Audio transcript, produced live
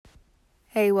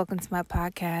Hey, welcome to my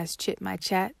podcast, Chit My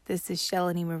Chat. This is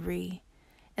Shelly Marie,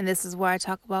 and this is where I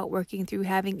talk about working through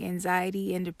having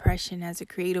anxiety and depression as a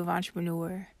creative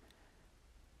entrepreneur.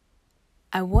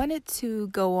 I wanted to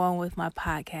go on with my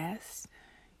podcast,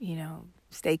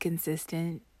 stay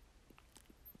consistent,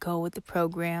 go with the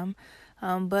program,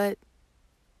 but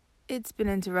it's been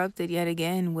interrupted yet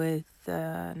again with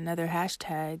another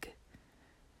hashtag,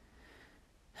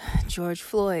 George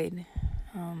Floyd.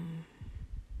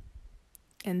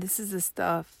 And this is the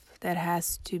stuff that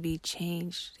has to be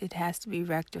changed. It has to be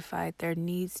rectified. There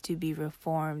needs to be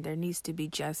reform. There needs to be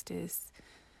justice.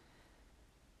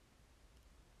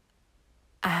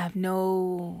 I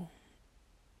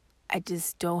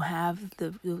just don't have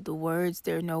the words.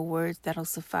 There are no words that'll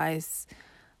suffice.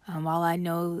 All I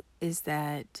know is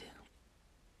that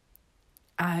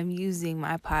I'm using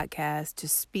my podcast to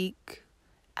speak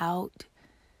out,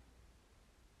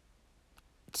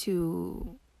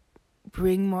 to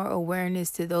bring more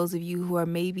awareness to those of you who are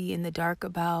maybe in the dark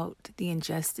about the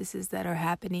injustices that are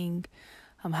happening,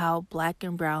 how Black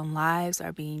and brown lives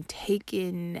are being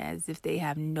taken as if they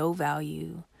have no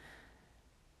value.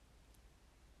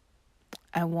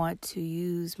 I want to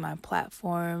use my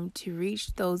platform to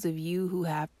reach those of you who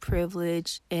have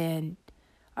privilege and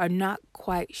are not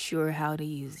quite sure how to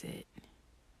use it.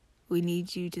 We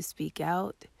need you to speak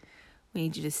out. We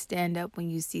need you to stand up when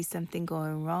you see something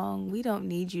going wrong. We don't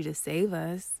need you to save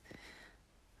us.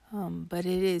 But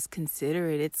it is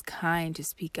considerate. It's kind to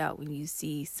speak out when you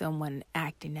see someone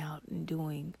acting out and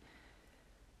doing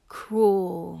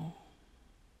cruel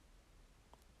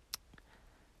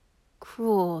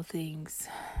things.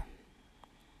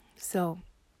 So,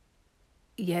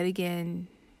 yet again,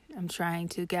 I'm trying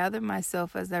to gather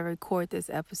myself as I record this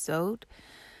episode.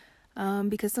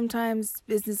 Because sometimes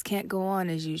business can't go on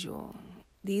as usual.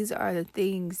 These are the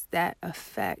things that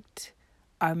affect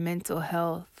our mental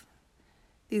health.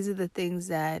 These are the things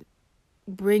that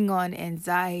bring on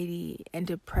anxiety and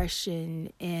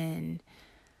depression and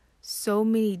so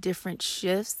many different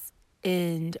shifts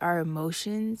in our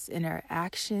emotions and our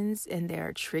actions, and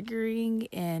they're triggering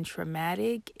and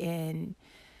traumatic and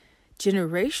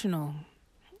generational.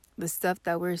 The stuff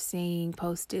that we're seeing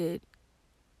posted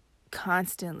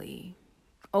constantly,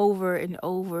 over and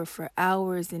over, for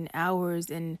hours and hours,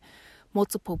 and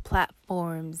multiple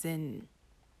platforms, and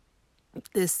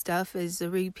this stuff is a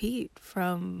repeat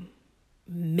from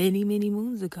many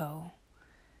moons ago,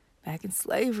 back in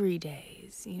slavery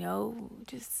days.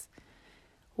 Just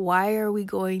why are we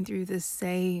going through the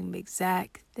same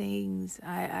exact things?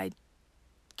 I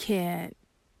can't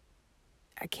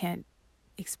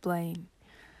explain.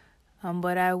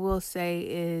 What I will say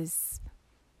is,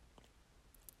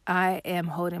 I am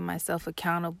holding myself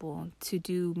accountable to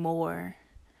do more,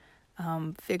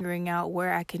 figuring out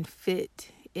where I can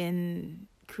fit in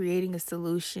creating a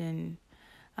solution,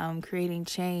 creating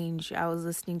change. I was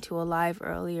listening to a live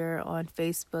earlier on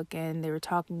Facebook, and they were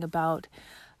talking about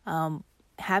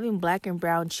having Black and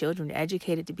brown children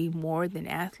educated to be more than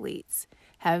athletes,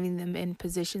 having them in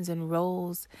positions and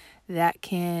roles that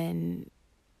can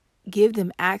give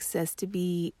them access to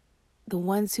be the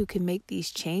ones who can make these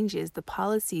changes, the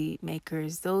policy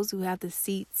makers, those who have the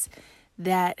seats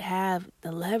that have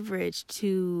the leverage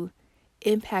to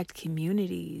impact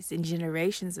communities and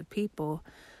generations of people.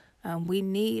 We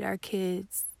need our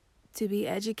kids to be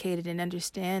educated and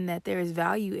understand that there is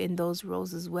value in those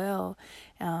roles as well.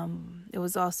 It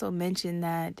was also mentioned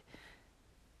that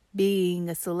being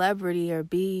a celebrity or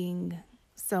being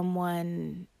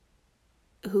someone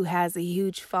who has a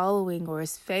huge following or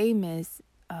is famous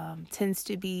tends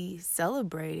to be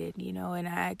celebrated, and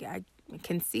I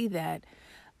can see that.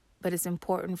 But it's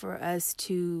important for us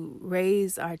to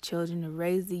raise our children, to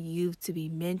raise the youth, to be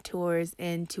mentors,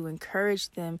 and to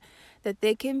encourage them that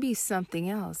they can be something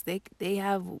else. They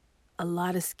have a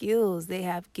lot of skills. They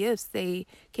have gifts. They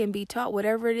can be taught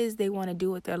whatever it is they want to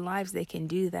do with their lives. They can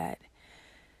do that.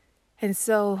 And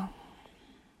so,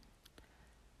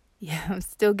 I'm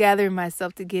still gathering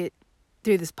myself to get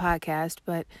through this podcast,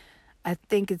 but I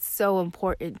think it's so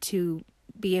important to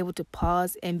be able to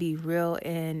pause and be real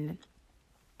and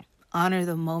honor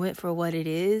the moment for what it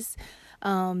is.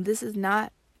 This is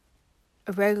not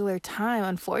a regular time.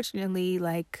 Unfortunately,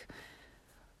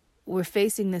 we're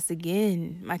facing this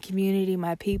again. My community,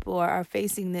 my people are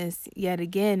facing this yet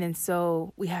again. And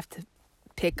so we have to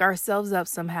pick ourselves up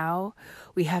somehow.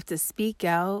 We have to speak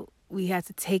out. We have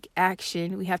to take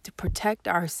action. We have to protect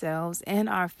ourselves and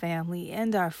our family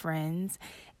and our friends,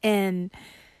 and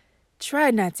try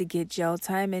not to get jail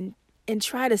time, and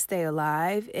try to stay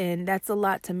alive. And that's a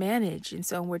lot to manage. And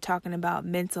so when we're talking about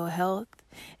mental health,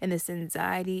 and this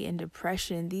anxiety and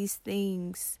depression, these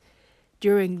things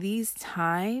during these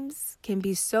times can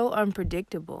be so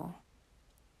unpredictable.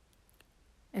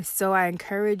 And so I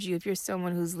encourage you, if you're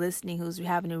someone who's listening, who's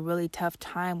having a really tough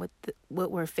time with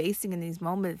what we're facing in these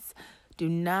moments, do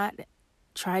not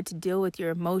try to deal with your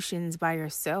emotions by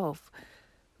yourself.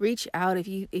 Reach out.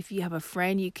 If you have a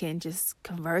friend you can just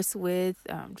converse with,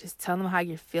 just tell them how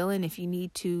you're feeling. If you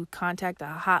need to contact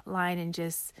a hotline and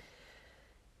just,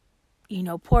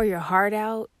 pour your heart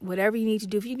out, whatever you need to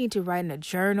do. If you need to write in a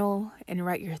journal and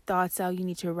write your thoughts out, you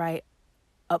need to write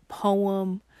a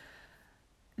poem,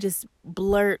 just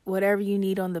blurt whatever you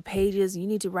need on the pages. You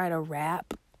need to write a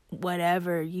rap,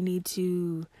 whatever. You need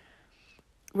to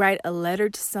write a letter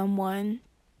to someone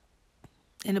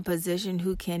in a position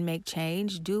who can make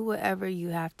change. Do whatever you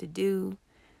have to do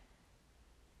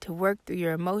to work through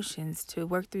your emotions, to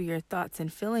work through your thoughts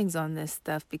and feelings on this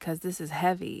stuff, because this is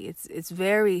heavy. It's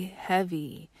very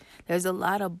heavy. There's a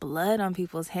lot of blood on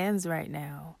people's hands right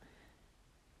now.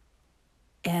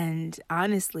 And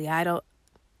honestly, I don't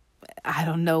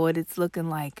know what it's looking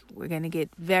like. We're going to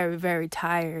get very, very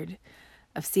tired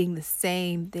of seeing the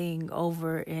same thing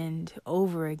over and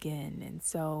over again. And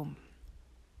so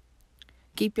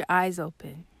keep your eyes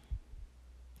open.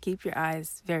 Keep your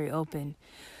eyes very open.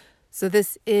 So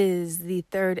this is the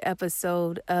 3rd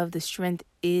episode of the Strength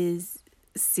Is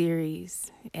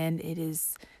series, and it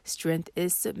is Strength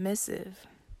is Submissive.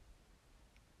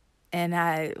 And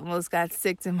I almost got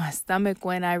sick to my stomach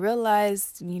when I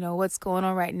realized, what's going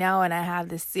on right now, and I have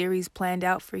this series planned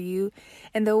out for you,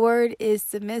 and the word is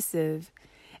submissive.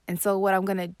 And so what I'm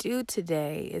going to do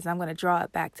today is I'm going to draw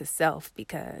it back to self,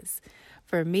 because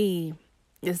for me,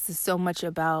 this is so much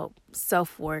about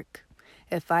self-work.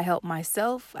 If I help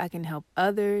myself, I can help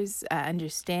others. I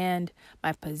understand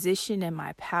my position and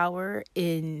my power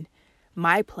in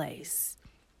my place.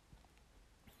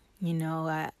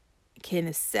 I can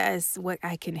assess what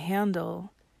I can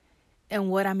handle and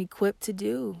what I'm equipped to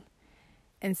do.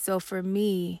 And so for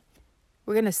me,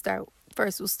 we're going to start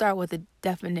first. We'll start with a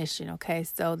definition. Okay.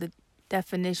 So the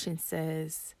definition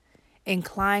says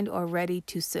inclined or ready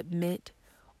to submit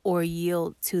or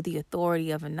yield to the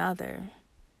authority of another.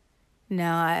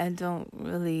 Now, I'm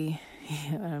really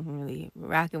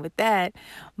rocking with that,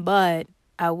 but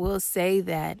I will say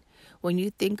that when you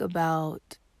think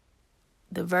about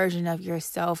the version of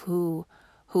yourself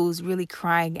who's really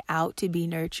crying out to be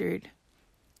nurtured,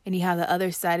 and you have the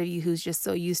other side of you who's just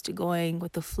so used to going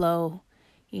with the flow,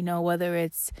 whether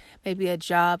it's maybe a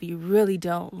job you really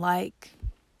don't like,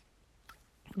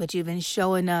 but you've been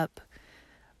showing up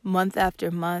month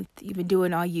after month, you've been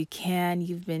doing all you can,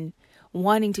 you've been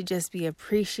wanting to just be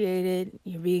appreciated,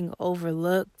 you're being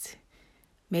overlooked,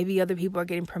 maybe other people are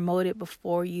getting promoted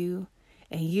before you,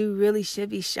 and you really should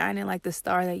be shining like the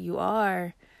star that you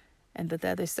are, and the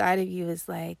other side of you is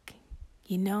like,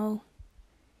 you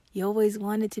always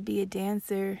wanted to be a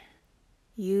dancer,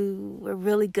 you were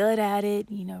really good at it,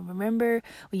 remember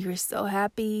when you were so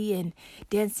happy and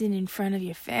dancing in front of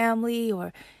your family,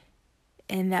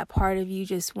 and that part of you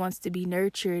just wants to be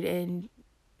nurtured and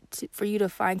for you to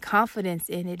find confidence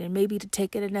in it, and maybe to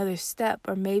take it another step,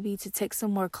 or maybe to take some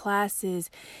more classes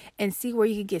and see where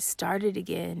you can get started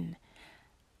again.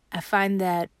 I find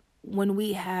that when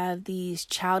we have these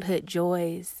childhood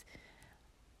joys,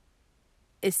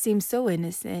 it seems so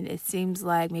innocent. It seems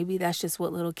like maybe that's just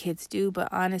what little kids do. But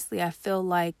honestly, I feel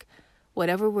like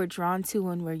whatever we're drawn to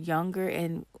when we're younger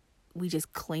and we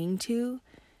just cling to,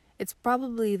 it's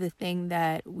probably the thing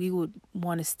that we would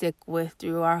want to stick with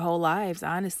through our whole lives.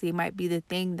 Honestly, it might be the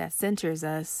thing that centers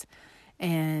us.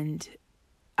 And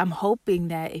I'm hoping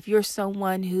that if you're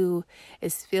someone who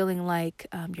is feeling like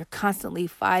you're constantly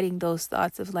fighting those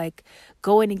thoughts of like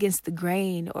going against the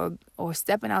grain or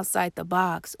stepping outside the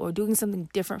box or doing something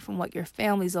different from what your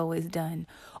family's always done,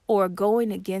 or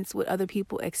going against what other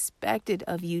people expected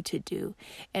of you to do,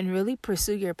 and really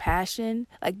pursue your passion,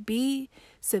 like be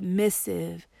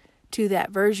submissive to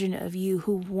that version of you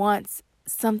who wants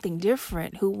something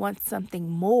different, who wants something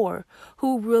more,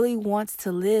 who really wants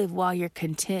to live while you're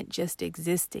content just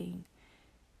existing.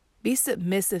 Be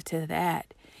submissive to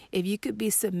that. If you could be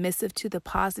submissive to the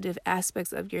positive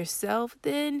aspects of yourself,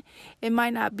 then it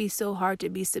might not be so hard to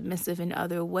be submissive in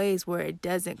other ways where it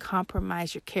doesn't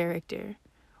compromise your character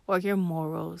or your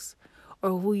morals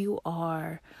or who you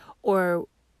are or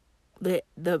the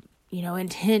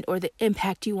intent or the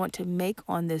impact you want to make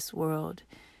on this world.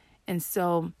 And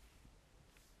so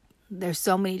there's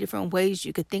so many different ways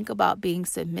you could think about being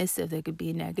submissive. There could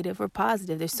be negative or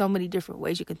positive. There's so many different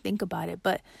ways you can think about it.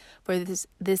 But for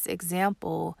this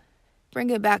example, bring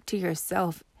it back to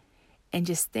yourself and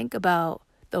just think about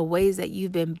the ways that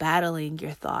you've been battling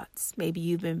your thoughts. Maybe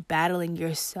you've been battling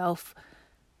yourself,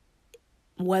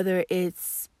 whether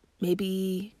it's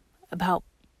maybe about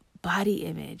body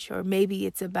image, or maybe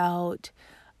it's about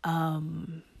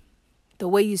the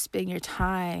way you spend your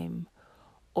time,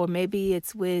 or maybe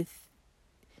it's with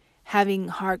having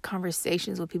hard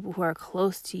conversations with people who are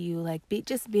close to you, like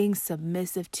just being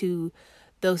submissive to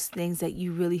those things that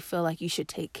you really feel like you should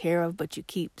take care of, but you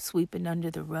keep sweeping under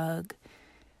the rug.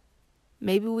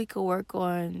 Maybe we could work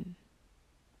on,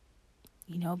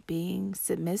 being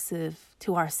submissive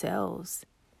to ourselves.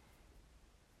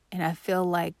 And I feel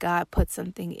like God put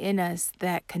something in us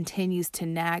that continues to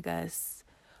nag us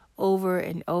over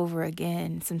and over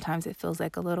again. Sometimes it feels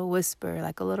like a little whisper,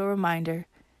 like a little reminder,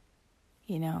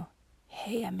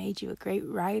 hey, I made you a great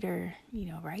writer,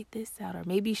 write this out, or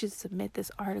maybe you should submit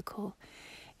this article.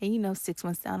 And 6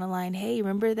 months down the line, hey,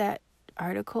 remember that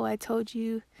article I told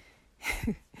you?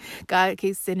 God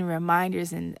keeps sending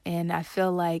reminders, and I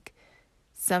feel like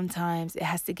sometimes it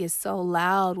has to get so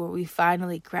loud where we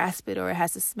finally grasp it, or it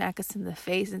has to smack us in the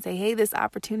face and say, hey, this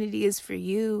opportunity is for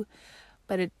you.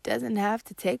 But it doesn't have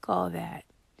to take all that.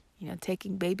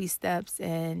 Taking baby steps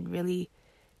and really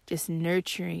just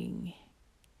nurturing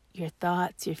your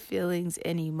thoughts, your feelings,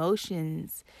 and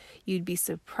emotions. You'd be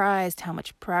surprised how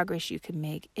much progress you can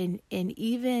make in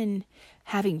even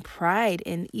having pride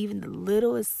in even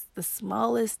the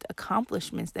smallest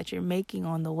accomplishments that you're making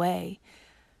on the way.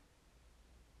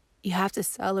 You have to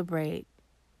celebrate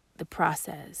the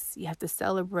process. You have to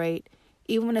celebrate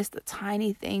even when it's the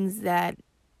tiny things that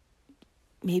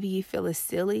maybe you feel is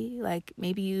silly. Like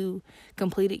maybe you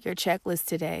completed your checklist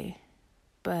today,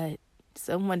 but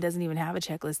someone doesn't even have a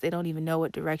checklist. They don't even know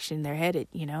what direction they're headed,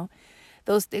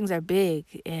 Those things are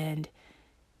big, and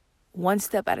one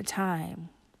step at a time,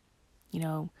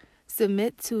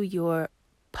 submit to your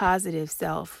positive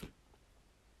self.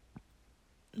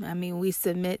 I mean, we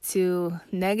submit to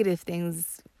negative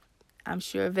things, I'm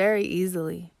sure, very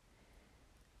easily.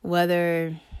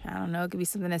 Whether, I don't know, it could be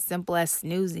something as simple as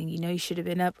snoozing. You should have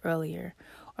been up earlier.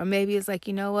 Or maybe it's like,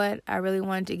 I really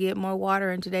wanted to get more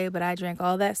water in today, but I drank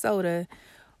all that soda.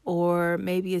 Or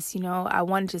maybe it's, I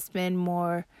wanted to spend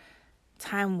more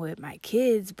time with my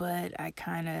kids, but I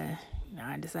kind of,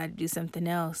 I decided to do something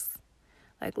else.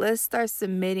 Like, let's start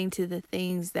submitting to the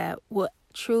things that will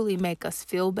truly make us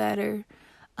feel better,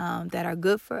 that are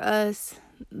good for us,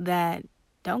 that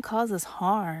don't cause us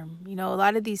harm. A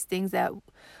lot of these things that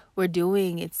we're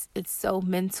doing, it's so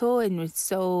mental, and it's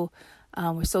so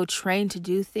we're so trained to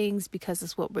do things because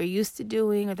it's what we're used to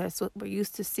doing, or that's what we're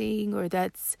used to seeing, or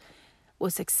that's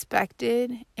what's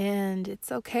expected. And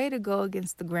it's okay to go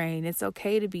against the grain. It's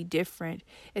okay to be different.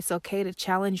 It's okay to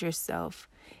challenge yourself.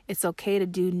 It's okay to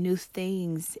do new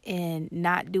things and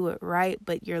not do it right,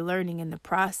 but you're learning in the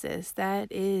process. That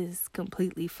is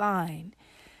completely fine.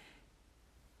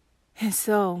 And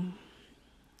so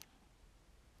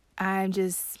I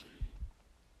just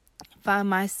find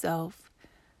myself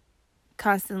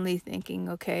constantly thinking,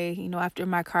 okay, after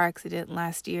my car accident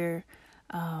last year,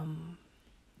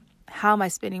 how am I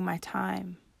spending my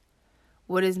time?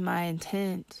 What is my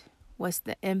intent? What's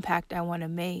the impact I want to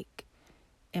make?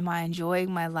 Am I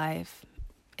enjoying my life?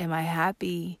 Am I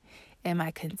happy? Am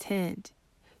I content?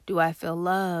 Do I feel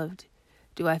loved?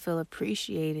 Do I feel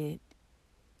appreciated?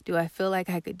 Do I feel like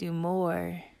I could do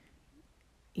more?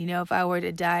 If I were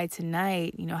to die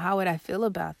tonight, how would I feel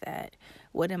about that?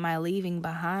 What am I leaving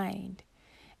behind?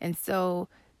 And so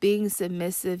being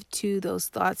submissive to those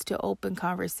thoughts, to open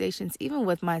conversations, even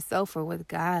with myself or with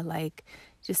God, like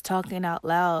just talking out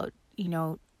loud,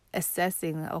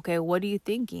 assessing, okay, what are you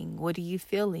thinking? What are you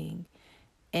feeling?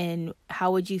 And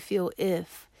how would you feel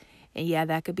if? And yeah,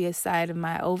 that could be a side of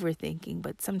my overthinking,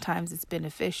 but sometimes it's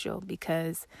beneficial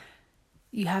because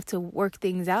you have to work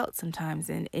things out sometimes.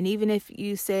 And even if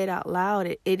you say it out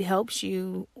loud, it helps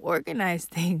you organize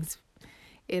things.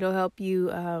 It'll help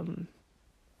you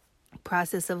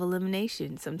process of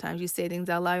elimination. Sometimes you say things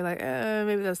out loud, you're like,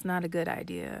 maybe that's not a good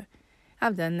idea.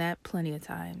 I've done that plenty of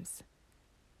times.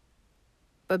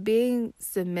 But being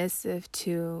submissive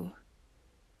to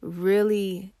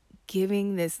really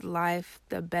giving this life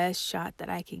the best shot that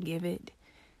I can give it,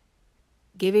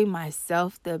 giving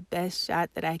myself the best shot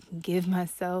that I can give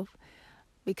myself,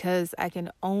 because I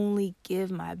can only give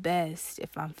my best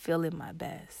if I'm feeling my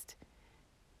best.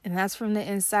 And that's from the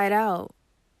inside out.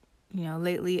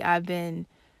 Lately I've been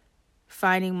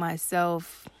finding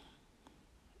myself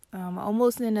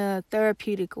almost in a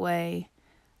therapeutic way,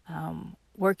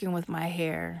 working with my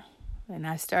hair. And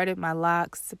I started my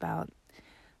locks about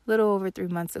a little over 3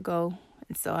 months ago.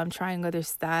 And so I'm trying other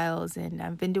styles, and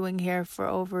I've been doing hair for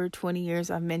over 20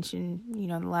 years. I've mentioned, in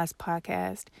the last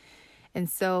podcast. And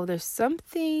so there's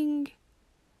something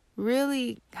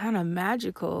really kind of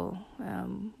magical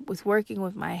with working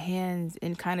with my hands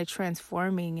and kind of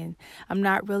transforming. And I'm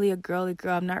not really a girly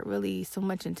girl. I'm not really so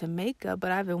much into makeup,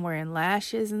 but I've been wearing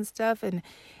lashes and stuff. And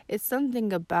it's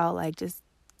something about like just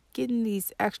getting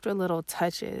these extra little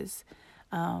touches,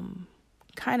 kind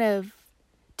of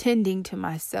tending to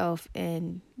myself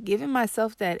and giving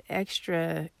myself that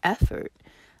extra effort.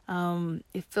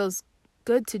 It feels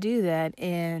good to do that.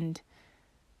 And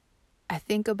I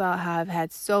think about how I've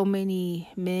had so many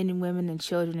men and women and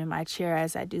children in my chair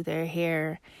as I do their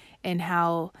hair, and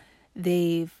how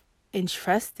they've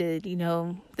entrusted,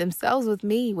 themselves with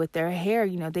me, with their hair.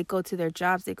 They go to their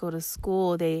jobs, they go to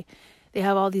school, they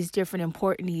have all these different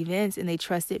important events, and they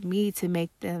trusted me to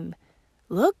make them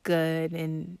look good,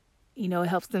 and it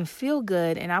helps them feel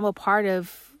good. And I'm a part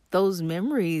of those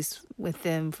memories with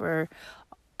them for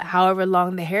however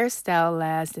long the hairstyle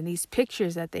lasts, and these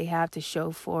pictures that they have to show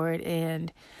for it.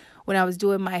 And when I was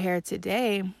doing my hair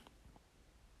today,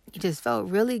 it just felt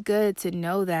really good to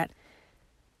know that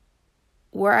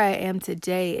where I am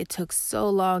today, it took so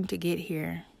long to get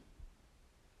here.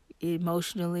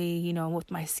 Emotionally, with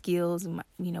my skills and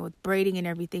with braiding and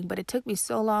everything, but it took me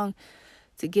so long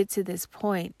to get to this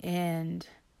point, and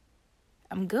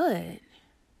I'm good.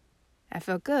 I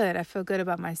feel good. I feel good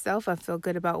about myself. I feel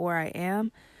good about where I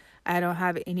am. I don't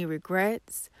have any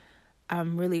regrets.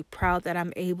 I'm really proud that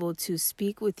I'm able to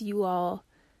speak with you all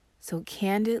so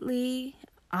candidly,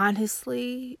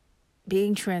 honestly,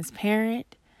 being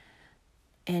transparent,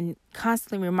 and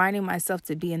constantly reminding myself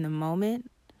to be in the moment.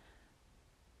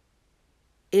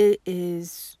 It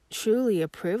is truly a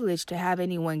privilege to have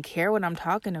anyone care what I'm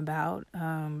talking about.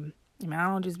 I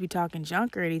don't just be talking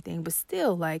junk or anything, but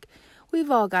still,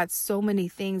 we've all got so many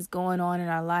things going on in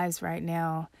our lives right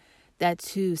now that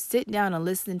to sit down and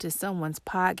listen to someone's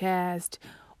podcast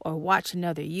or watch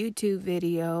another YouTube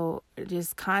video,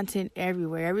 just content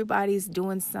everywhere. Everybody's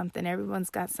doing something. Everyone's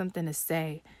got something to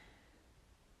say.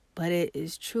 But it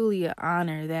is truly an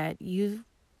honor that you've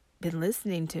been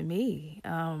listening to me.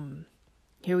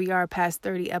 Here we are past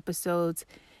 30 episodes,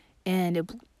 and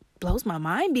it blows my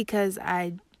mind because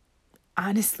I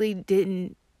honestly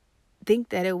didn't think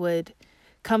that it would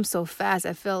come so fast.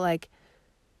 I felt like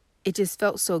it just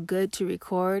felt so good to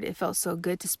record. It felt so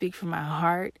good to speak from my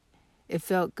heart. It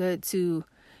felt good to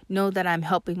know that I'm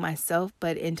helping myself,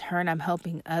 but in turn, I'm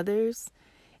helping others.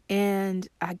 And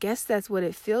I guess that's what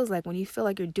it feels like when you feel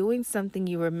like you're doing something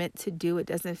you were meant to do. It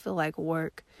doesn't feel like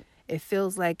work. It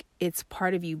feels like it's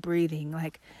part of you breathing.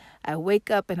 Like I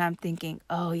wake up and I'm thinking,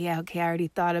 oh yeah, okay, I already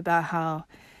thought about how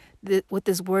what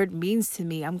this word means to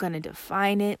me. I'm going to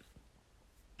define it.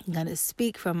 I'm going to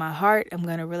speak from my heart. I'm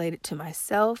going to relate it to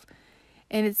myself.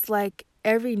 And it's like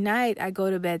every night I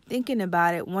go to bed thinking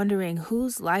about it, wondering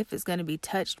whose life is going to be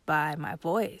touched by my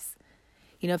voice.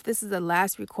 If this is the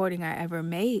last recording I ever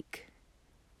make,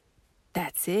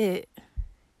 that's it.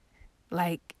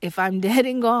 Like if I'm dead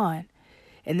and gone,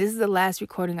 and this is the last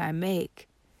recording I make,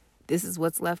 this is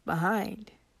what's left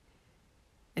behind.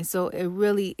 And so it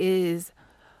really is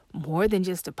more than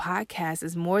just a podcast.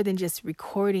 It's more than just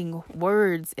recording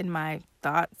words and my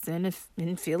thoughts and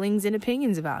feelings and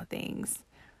opinions about things.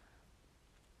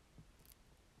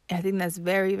 And I think that's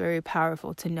very, very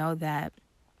powerful to know that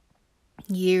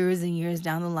years and years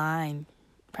down the line,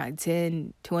 probably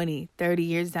 10, 20, 30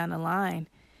 years down the line,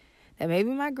 that maybe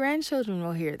my grandchildren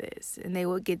will hear this and they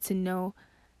will get to know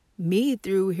me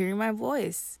through hearing my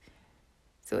voice.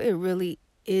 So it really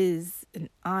is an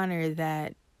honor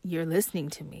that you're listening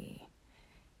to me.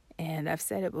 And I've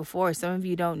said it before, some of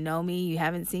you don't know me, you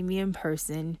haven't seen me in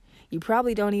person, you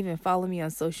probably don't even follow me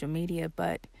on social media,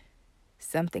 but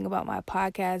something about my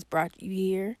podcast brought you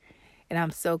here. And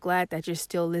I'm so glad that you're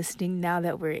still listening now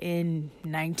that we're in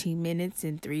 19 minutes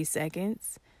and 3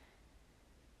 seconds.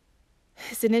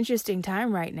 It's an interesting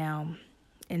time right now.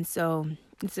 And so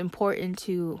it's important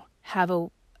to have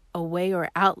a way or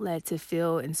outlet to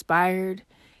feel inspired,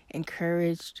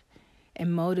 encouraged,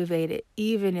 and motivated,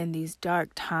 even in these dark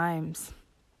times.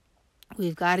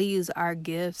 We've got to use our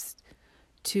gifts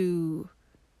to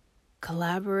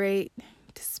collaborate,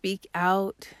 to speak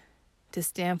out, to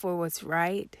stand for what's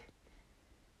right,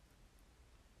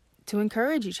 to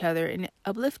encourage each other and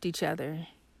uplift each other.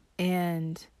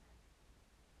 And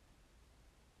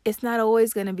it's not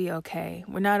always going to be okay.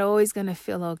 We're not always going to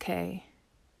feel okay.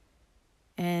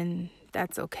 And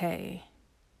that's okay.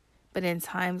 But in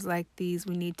times like these,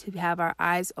 we need to have our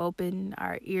eyes open,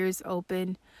 our ears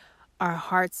open, our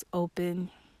hearts open,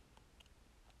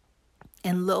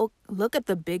 And look at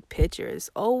the big picture. It's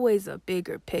always a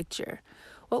bigger picture.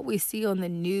 What we see on the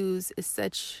news is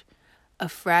such a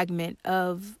fragment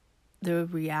of the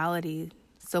reality.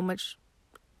 So much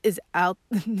is out,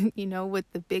 with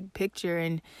the big picture,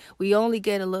 and we only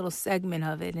get a little segment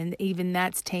of it, and even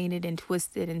that's tainted and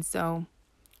twisted. And so,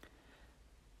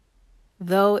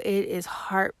 though it is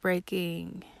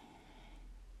heartbreaking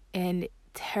and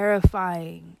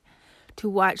terrifying to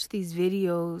watch these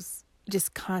videos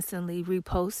just constantly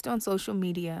repost on social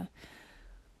media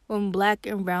when Black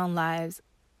and brown lives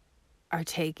are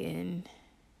taken,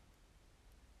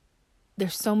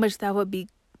 there's so much that would be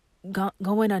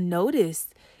going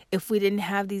unnoticed if we didn't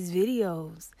have these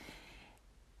videos.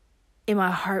 And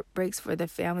my heart breaks for the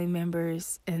family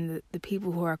members and the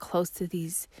people who are close to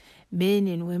these men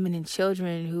and women and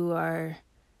children who are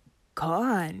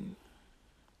gone.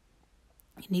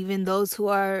 And even those who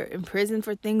are in prison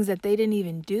for things that they didn't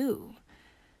even do.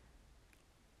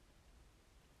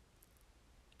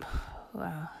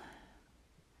 Wow.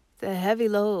 It's a heavy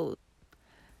load.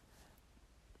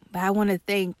 But I want to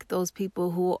thank those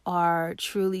people who are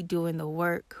truly doing the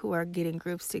work, who are getting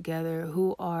groups together,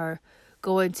 who are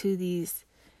going to these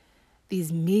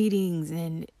meetings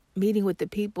and meeting with the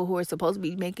people who are supposed to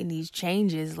be making these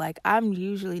changes. Like, I'm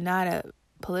usually not a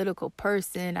political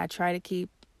person. I try to keep,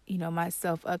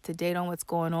 myself up to date on what's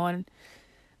going on.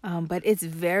 But it's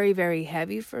very, very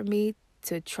heavy for me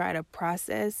to try to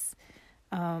process.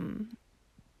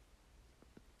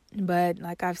 But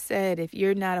like I've said, if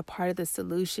you're not a part of the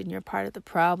solution, you're part of the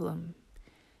problem.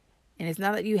 And it's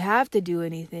not that you have to do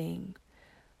anything,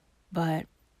 but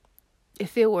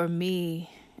if it were me,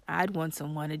 I'd want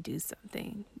someone to do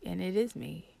something. And it is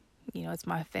me. It's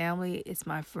my family, it's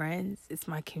my friends, it's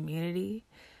my community,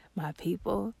 my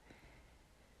people.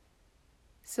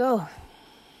 So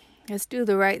let's do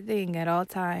the right thing at all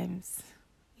times.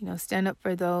 Stand up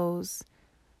for those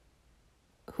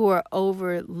who are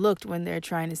overlooked when they're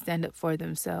trying to stand up for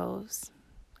themselves.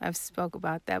 I've spoke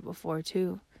about that before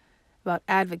too, about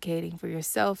advocating for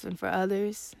yourself and for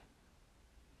others.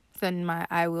 It's in my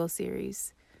I Will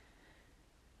series.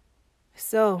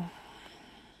 So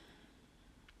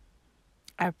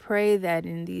I pray that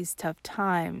in these tough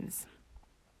times,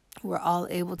 we're all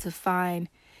able to find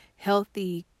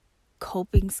healthy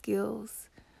coping skills,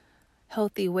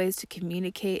 healthy ways to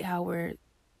communicate how we're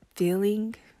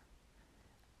feeling,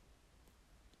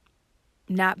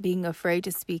 not being afraid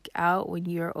to speak out when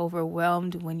you're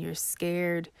overwhelmed, when you're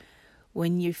scared,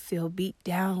 when you feel beat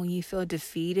down, when you feel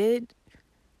defeated.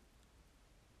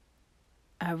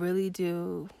 I really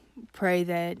do pray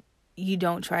that you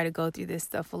don't try to go through this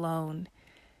stuff alone.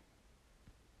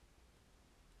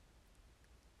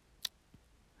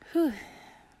 Whew.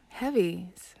 Heavy.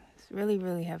 It's really,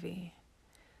 really heavy.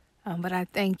 But I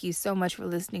thank you so much for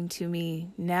listening to me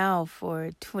now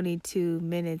for 22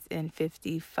 minutes and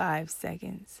 55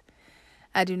 seconds.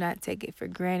 I do not take it for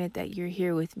granted that you're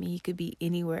here with me. You could be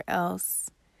anywhere else.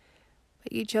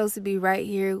 But you chose to be right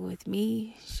here with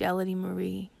me, Shelly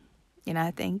Marie. And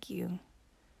I thank you.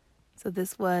 So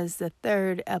this was the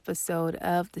 3rd episode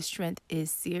of the Strength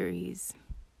Is series.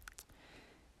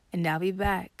 And I'll be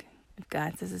back if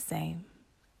God says the same.